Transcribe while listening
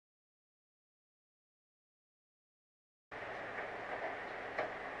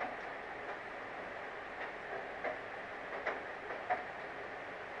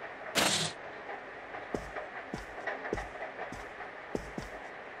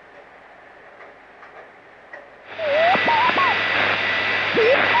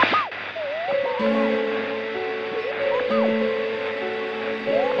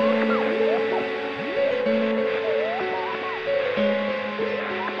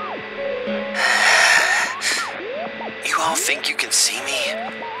all think you can see me?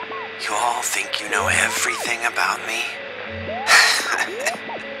 You all think you know everything about me?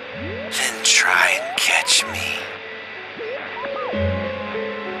 Then try and catch me.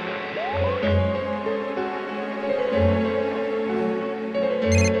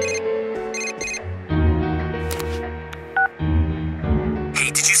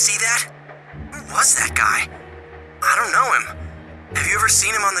 Hey, did you see that? Who was that guy? I don't know him. Have you ever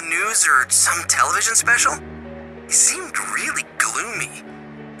seen him on the news or some television special? He seemed really gloomy,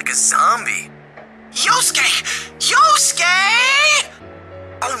 like a zombie. Yosuke! Yosuke!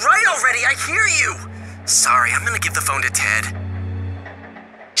 All right already, I hear you. Sorry, I'm gonna give the phone to Ted.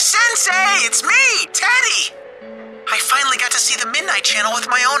 Sensei, it's me, Teddy! I finally got to see the Midnight Channel with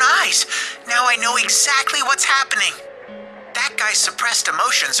my own eyes. Now I know exactly what's happening. That guy's suppressed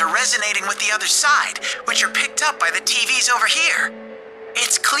emotions are resonating with the other side, which are picked up by the TVs over here.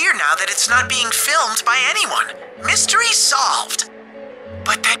 It's clear now that it's not being filmed by anyone. Mystery solved.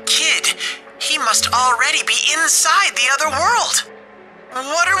 But that kid, he must already be inside the other world.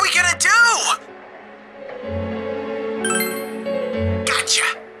 What are we gonna do? Gotcha.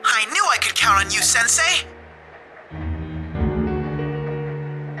 I knew I could count on you, Sensei.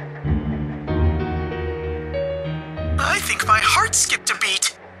 I think my heart skipped a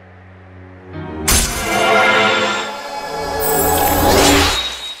beat.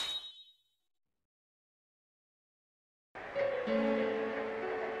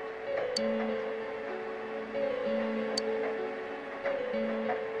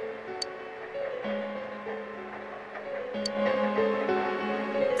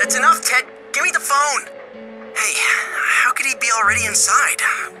 That's enough, Ted. Give me the phone. Hey, how could he be already inside?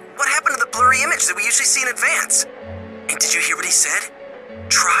 What happened to the blurry image that we usually see in advance? And did you hear what he said?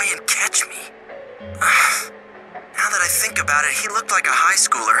 Try and catch me. Now that I think about it, he looked like a high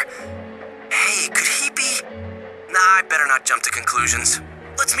schooler. Hey, could he be... Nah, I better not jump to conclusions.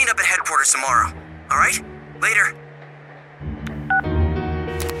 Let's meet up at headquarters tomorrow. All right? Later.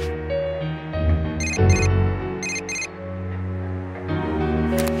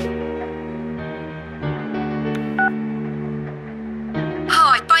 Oh,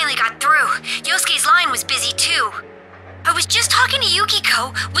 I finally got through. Yosuke's line was busy too. I was just talking to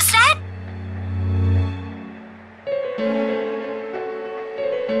Yukiko. Was that...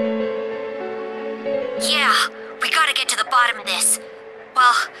 Yeah, we gotta get to the bottom of this.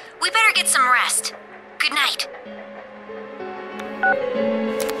 Well, we better get some rest. Good night.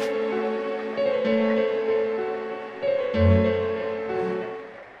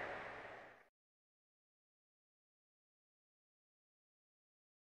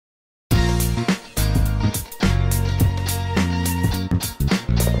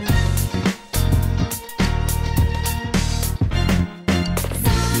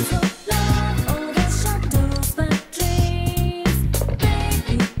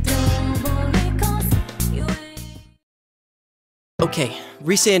 Okay,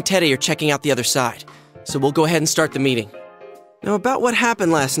 Risa and Teddy are checking out the other side, so we'll go ahead and start the meeting. Now about what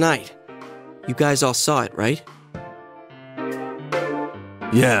happened last night. You guys all saw it, right?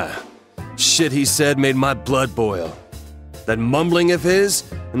 Yeah. Shit he said made my blood boil. That mumbling of his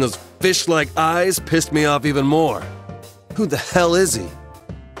and those fish-like eyes pissed me off even more. Who the hell is he?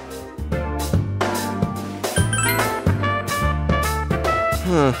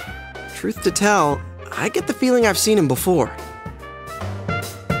 Truth to tell, I get the feeling I've seen him before.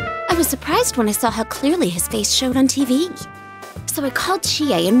 I was surprised when I saw how clearly his face showed on TV. So I called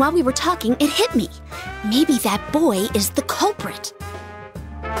Chie, and while we were talking, it hit me. Maybe that boy is the culprit.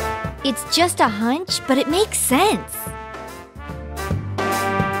 It's just a hunch, but it makes sense.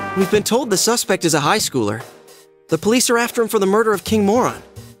 We've been told the suspect is a high schooler. The police are after him for the murder of King Moron.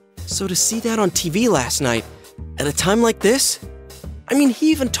 So to see that on TV last night, at a time like this? I mean,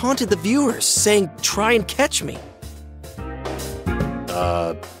 he even taunted the viewers, saying, "Try and catch me."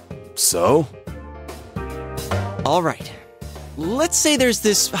 So? All right. Let's say there's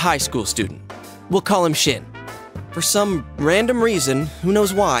this high school student. We'll call him Shin. For some random reason, who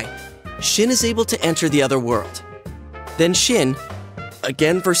knows why, Shin is able to enter the other world. Then Shin,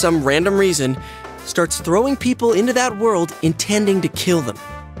 again for some random reason, starts throwing people into that world intending to kill them.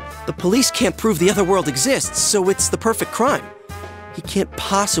 The police can't prove the other world exists, so it's the perfect crime. He can't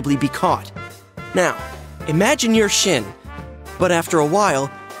possibly be caught. Now, imagine you're Shin, but after a while,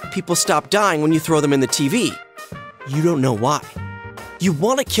 people stop dying when you throw them in the TV. You don't know why. You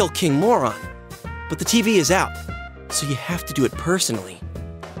want to kill King Moron, but the TV is out, so you have to do it personally.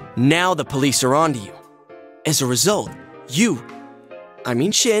 Now the police are onto you. As a result,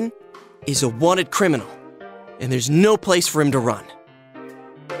 Shin, is a wanted criminal, and there's no place for him to run.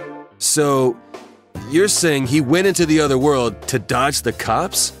 So, You're saying he went into the other world to dodge the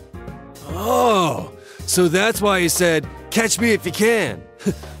cops? Oh, so that's why he said, "Catch me if you can."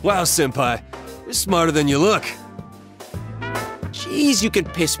 Wow, senpai, you're smarter than you look. Jeez, you can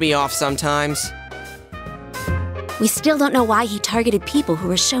piss me off sometimes. We still don't know why he targeted people who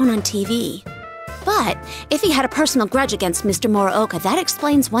were shown on TV. But if he had a personal grudge against Mr. Morooka, that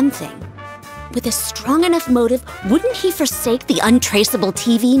explains one thing. With a strong enough motive, wouldn't he forsake the untraceable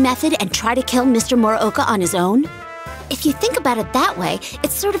TV method and try to kill Mr. Morooka on his own? If you think about it that way,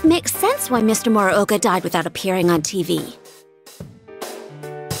 it sort of makes sense why Mr. Morooka died without appearing on TV.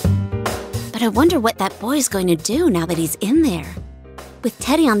 But I wonder what that boy's going to do now that he's in there. With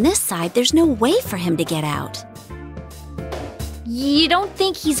Teddy on this side, there's no way for him to get out. You don't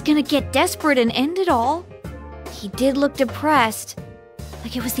think he's gonna get desperate and end it all? He did look depressed,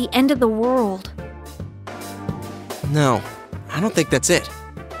 like it was the end of the world. No, I don't think that's it.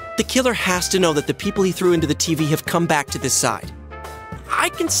 The killer has to know that the people he threw into the TV have come back to this side. I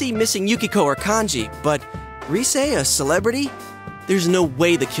can see missing Yukiko or Kanji, but Rise, a celebrity? There's no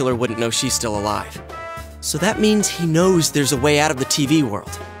way the killer wouldn't know she's still alive. So that means he knows there's a way out of the TV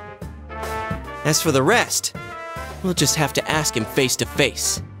world. As for the rest, we'll just have to ask him face to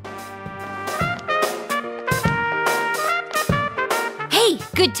face. Hey,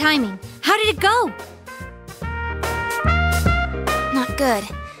 good timing. How did it go? Not good.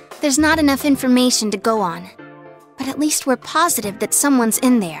 There's not enough information to go on. But at least we're positive that someone's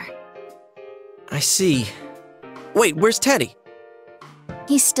in there. I see. Wait, where's Teddy?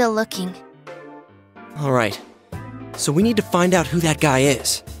 He's still looking. All right. So we need to find out who that guy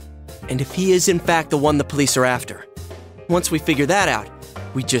is. And if he is in fact the one the police are after. Once we figure that out,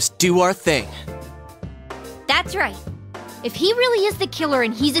 we just do our thing. That's right. If he really is the killer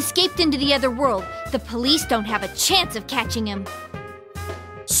and he's escaped into the other world, the police don't have a chance of catching him.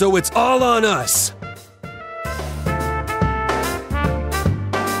 So it's all on us.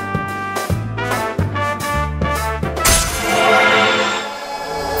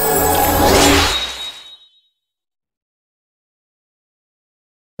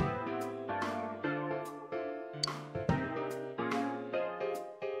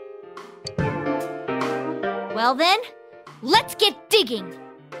 Well then, let's get digging!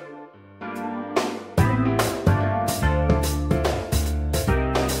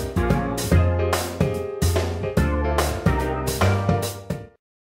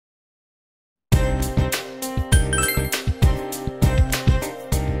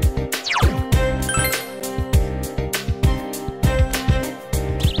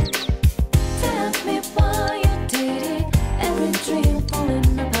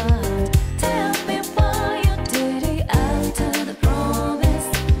 Tell me why you did it after the promise.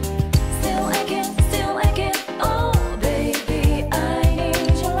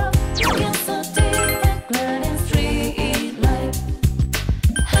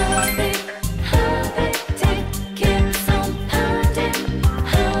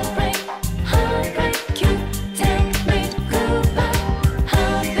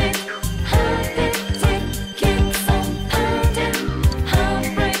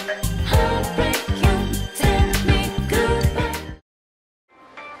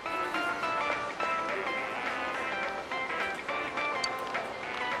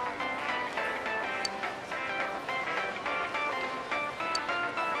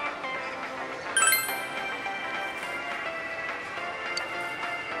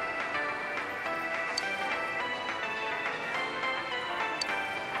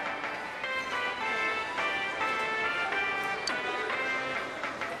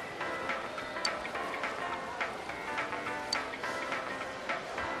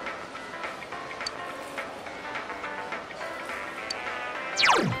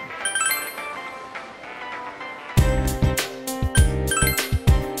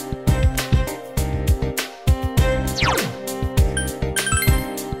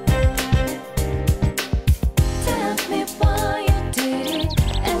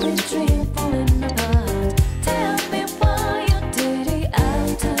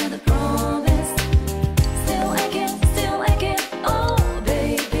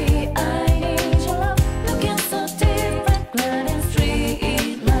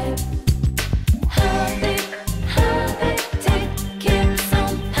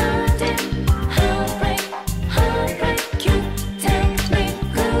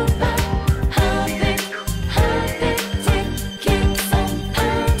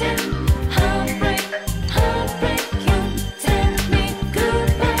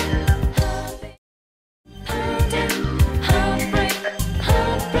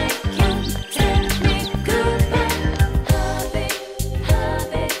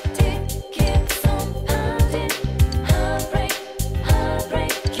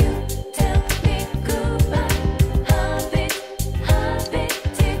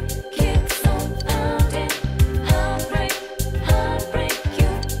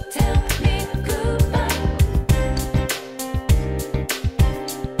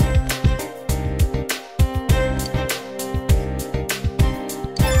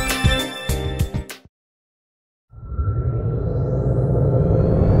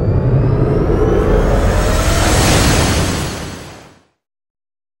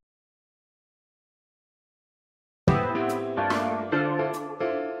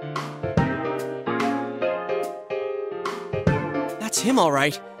 him all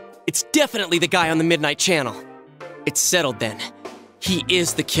right. It's definitely the guy on the Midnight Channel. It's settled then. He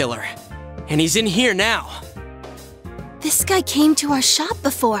is the killer. And he's in here now. This guy came to our shop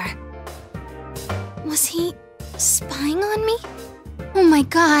before. Was he spying on me? Oh my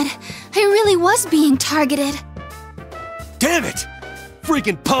god, I really was being targeted. Damn it!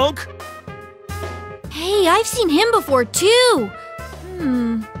 Freaking punk! Hey, I've seen him before too.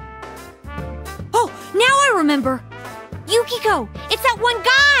 Oh, now I remember. Yukiko, it's that one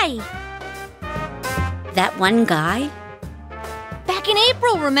guy. That one guy? Back in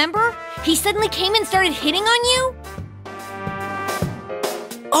April, remember? He suddenly came and started hitting on you?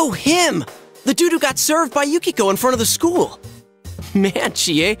 Oh, him! The dude who got served by Yukiko in front of the school. Man,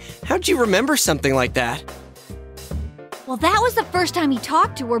 Chie, how'd you remember something like that? Well, that was the first time he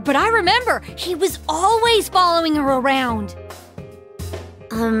talked to her, but I remember he was always following her around.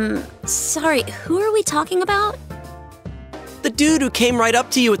 Sorry, who are we talking about? The dude who came right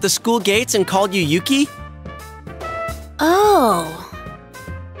up to you at the school gates and called you Yuki? Oh.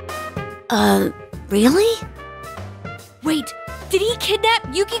 Really? Wait, did he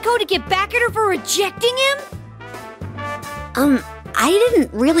kidnap Yukiko to get back at her for rejecting him? I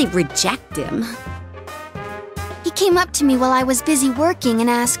didn't really reject him. He came up to me while I was busy working and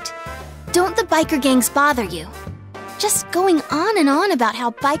asked, "Don't the biker gangs bother you?" Just going on and on about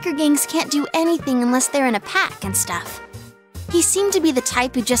how biker gangs can't do anything unless they're in a pack and stuff. He seemed to be the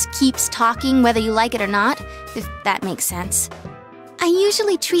type who just keeps talking whether you like it or not, if that makes sense. I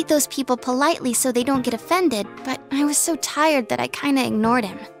usually treat those people politely so they don't get offended, but I was so tired that I kinda ignored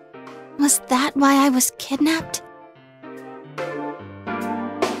him. Was that why I was kidnapped?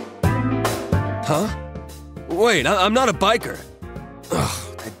 Huh? Wait, I'm not a biker.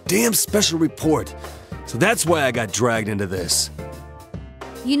 Ugh, that damn special report. So that's why I got dragged into this.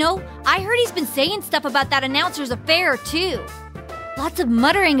 You know, I heard he's been saying stuff about that announcer's affair, too. Lots of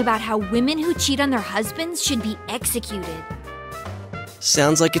muttering about how women who cheat on their husbands should be executed.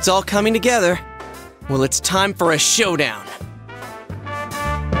 Sounds like it's all coming together. Well, it's time for a showdown.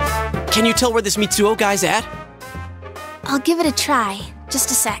 Can you tell where this Mitsuo guy's at? I'll give it a try.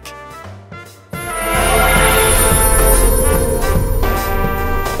 Just a sec.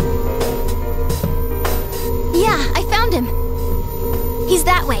 Yeah, I found him. He's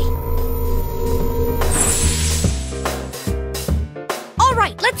that way. All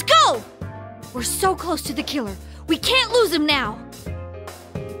right, let's go! We're so close to the killer. We can't lose him now.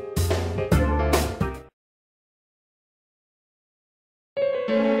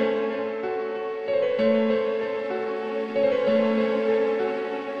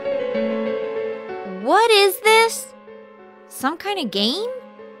 What is this? Some kind of game?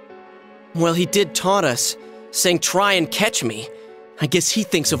 Well, he did taunt us, saying try and catch me. I guess he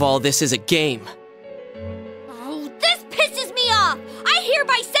thinks of all this as a game. Oh, this pisses me off! I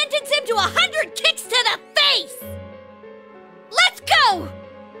hereby sentence him to 100 kicks to the face! Let's go!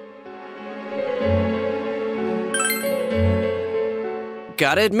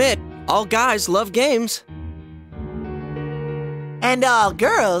 Gotta admit, all guys love games. And all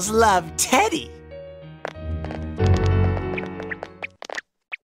girls love Teddy.